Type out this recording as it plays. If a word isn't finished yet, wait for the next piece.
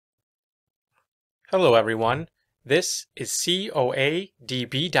Hello everyone, this is coadb.com,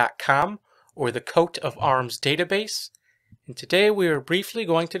 or the Coat of Arms database, and today we are briefly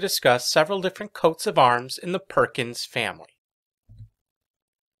going to discuss several different coats of arms in the Perkins family.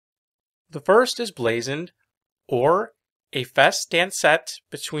 The first is blazoned, or a fesse dancette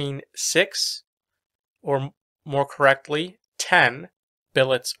between 6, or more correctly 10,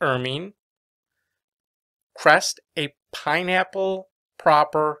 billets ermine. Crest, a pineapple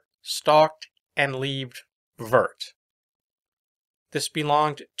proper, stalked and leaved vert. This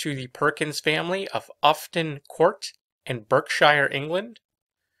belonged to the Perkins family of Ufton Court in Berkshire, England,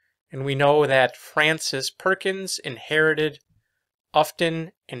 and we know that Francis Perkins inherited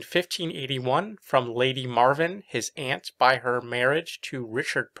Ufton in 1581 from Lady Marvyn, his aunt, by her marriage to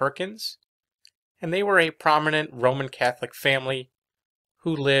Richard Perkins, and they were a prominent Roman Catholic family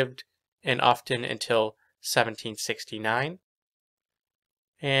who lived in Ufton until 1769.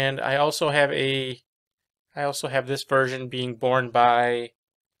 And I also have this version being borne by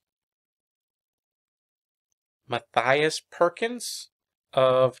Matthias Perkins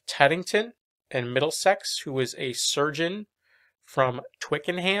of Teddington in Middlesex, who was a surgeon from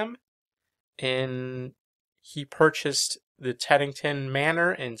Twickenham, and he purchased the Teddington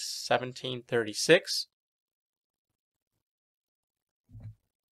Manor in 1736.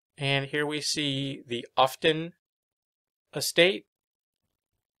 And here we see the Ufton estate.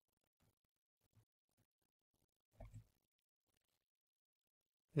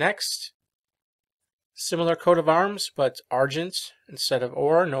 Next, similar coat of arms, but Argent instead of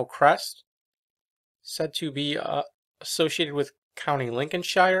or, no crest. Said to be associated with County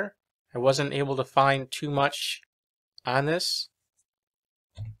Lincolnshire. I wasn't able to find too much on this.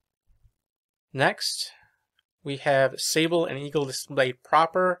 Next, we have Sable and Eagle displayed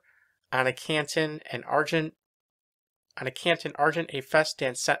proper on a canton and Argent. On a canton Argent, a fesse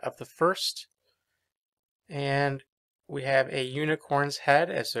dancette of the first. And we have a unicorn's head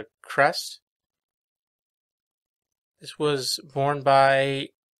as a crest. This was borne by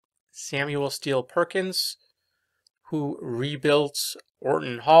Samuel Steele Perkins, who rebuilt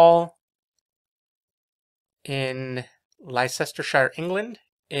Orton Hall in Leicestershire, England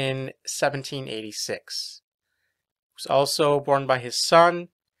in 1786. It was also borne by his son,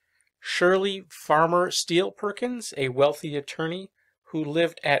 Shirley Farmer Steele Perkins, a wealthy attorney who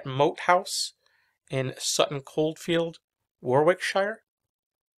lived at Moat House in Sutton Coldfield, Warwickshire.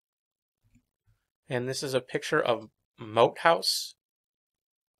 And this is a picture of Moat House.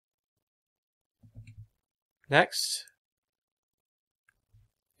 Next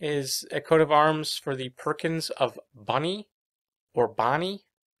is a coat of arms for the Perkins of Bunny or Bonnie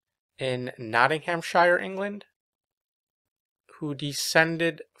in Nottinghamshire, England, who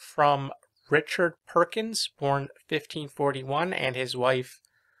descended from Richard Perkins, born 1541, and his wife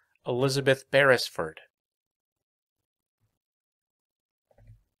Elizabeth Beresford.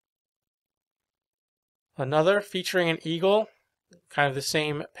 Another featuring an eagle, kind of the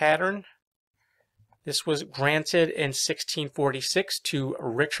same pattern. This was granted in 1646 to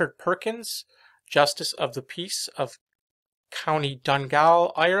Richard Perkins, Justice of the Peace of County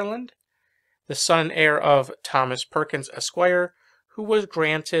Ducal, Ireland, the son and heir of Thomas Perkins, Esquire, who was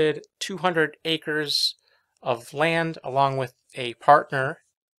granted 200 acres of land along with a partner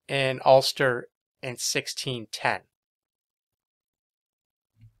in Ulster in 1610.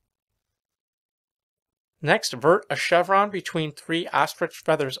 Next, vert, a chevron between 3 ostrich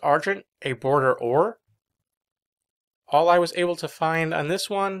feathers Argent, a border or. All I was able to find on this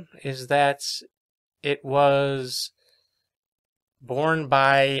one is that it was borne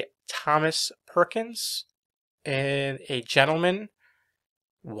by Thomas Perkins and a gentleman.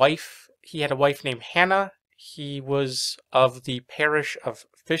 He had a wife named Hannah. He was of the parish of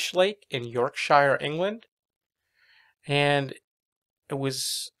Fishlake in Yorkshire, England. And it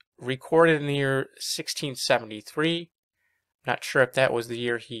was recorded in the year 1673. Not sure if that was the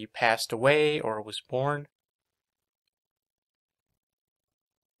year he passed away or was born.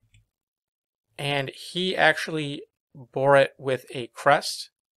 And he actually bore it with a crest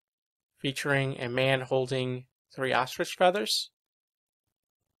featuring a man holding 3 ostrich feathers.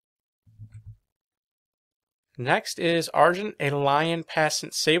 Next is Argent, a lion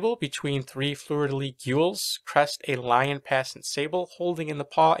passant sable between 3 fleur-de-lis gules. Crest, a lion passant sable holding in the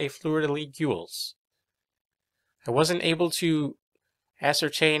paw a fleur-de-lis gules. I wasn't able to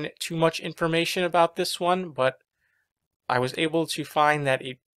ascertain too much information about this one, but I was able to find that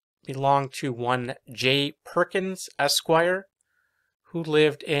it belonged to one J. Perkins, Esquire, who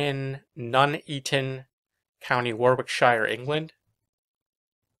lived in Nuneaton, County Warwickshire, England.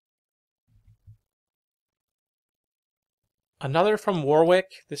 Another from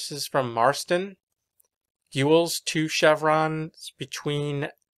Warwick. This is from Marston. gules, 2 chevrons between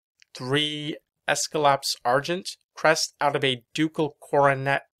 3 escallops argent, crest out of a ducal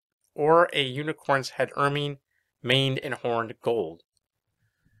coronet or a unicorn's head ermine, maned and horned gold.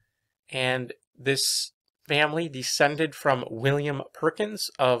 And this family descended from William Perkins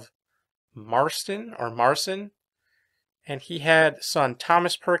of Marston or Marson, and he had son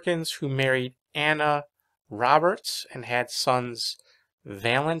Thomas Perkins, who married Anna Roberts and had sons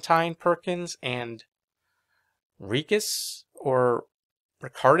Valentine Perkins and Ricus or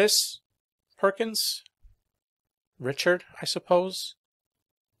Ricardus Perkins. Richard, I suppose.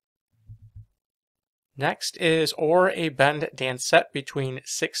 Next is or a bend dancette between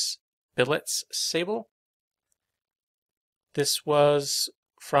 6 billets Sable. This was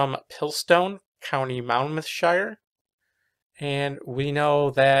from Pilstone, County Monmouthshire, and we know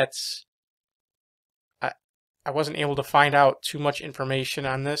that I wasn't able to find out too much information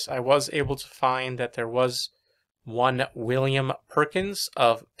on this. I was able to find that there was one William Perkins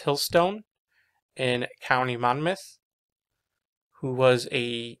of Pilstone in County Monmouth, who was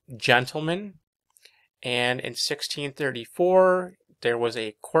a gentleman, and in 1634 there was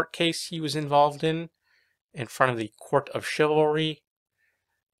a court case he was involved in front of the Court of Chivalry,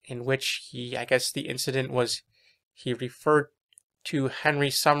 in which I guess the incident was he referred to Henry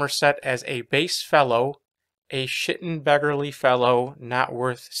Somerset as a base fellow, a shitten beggarly fellow, not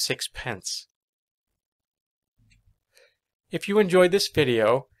worth 6 pence. If you enjoyed this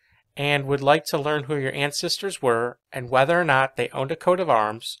video and would like to learn who your ancestors were and whether or not they owned a coat of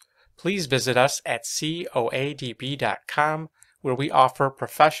arms, please visit us at coadb.com, where we offer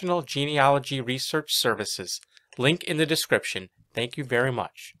professional genealogy research services. Link in the description. Thank you very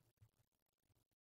much.